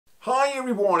Hi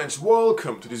everyone and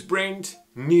welcome to this brand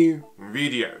new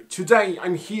video. Today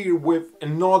I'm here with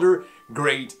another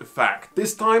great fact.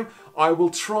 This time I will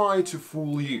try to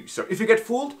fool you. So if you get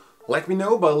fooled, let me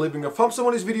know by leaving a thumbs up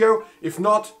on this video. If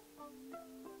not,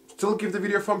 still give the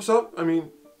video a thumbs up. I mean,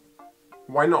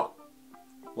 why not?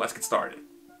 Let's get started.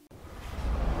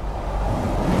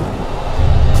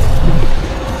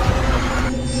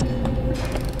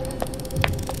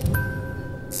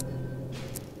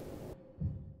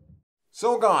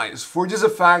 So guys, for this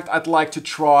fact, I'd like to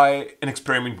try an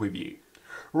experiment with you.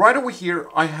 Right over here,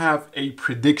 I have a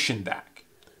prediction deck,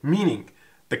 meaning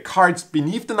the cards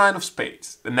beneath the 9 of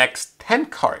spades, the next 10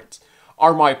 cards,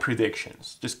 are my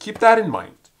predictions. Just keep that in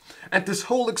mind. And this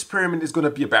whole experiment is going to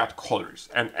be about colors.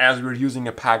 And as we're using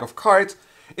a pack of cards,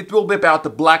 it will be about the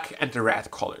black and the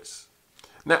red colors.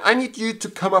 Now, I need you to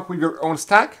come up with your own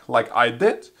stack, like I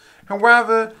did.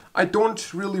 However, I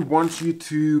don't really want you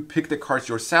to pick the cards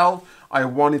yourself. I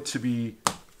want it to be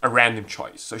a random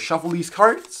choice. So shuffle these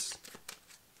cards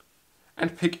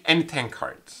and pick any 10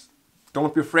 cards.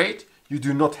 Don't be afraid, you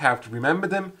do not have to remember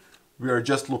them. We are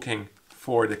just looking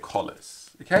for the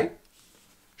colors, okay?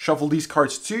 Shuffle these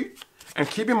cards too. And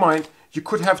keep in mind, you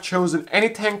could have chosen any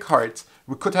 10 cards.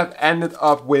 We could have ended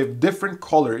up with different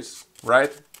colors,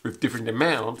 right? With different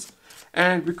amounts.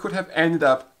 And we could have ended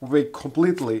up with a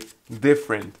completely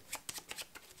different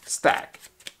stack,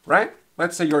 right?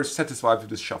 Let's say you're satisfied with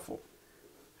this shuffle.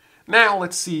 Now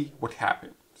let's see what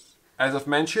happens. As I've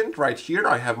mentioned, right here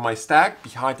I have my stack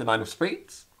behind the 9 of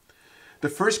spades. The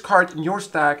first card in your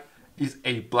stack is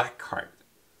a black card.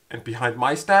 And behind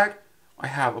my stack, I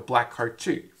have a black card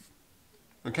too.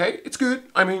 Okay, it's good.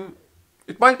 I mean,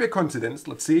 it might be a coincidence.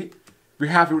 Let's see. We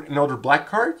have another black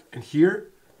card, and here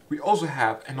we also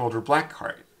have another black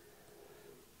card.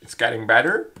 It's getting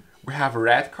better. We have a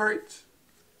red card,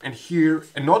 and here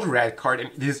another red card, and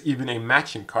it is even a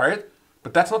matching card,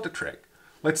 but that's not the trick.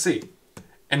 Let's see.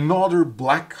 Another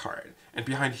black card, and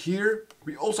behind here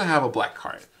we also have a black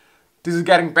card. This is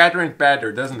getting better and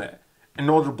better, doesn't it?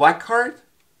 Another black card,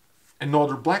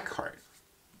 another black card.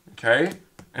 Okay,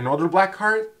 another black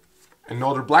card,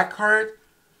 another black card.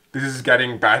 This is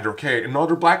getting better. Okay,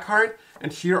 another black card.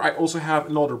 And here I also have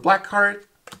another black card,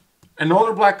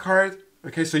 another black card.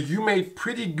 Okay, so you made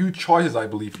pretty good choices, I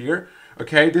believe, here.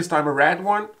 Okay, this time a red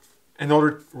one,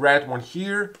 another red one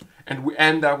here, and we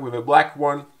end up with a black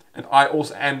one, and I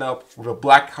also end up with a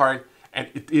black card, and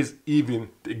it is even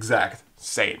the exact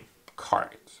same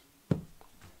card.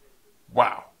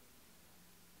 Wow.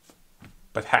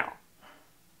 But how?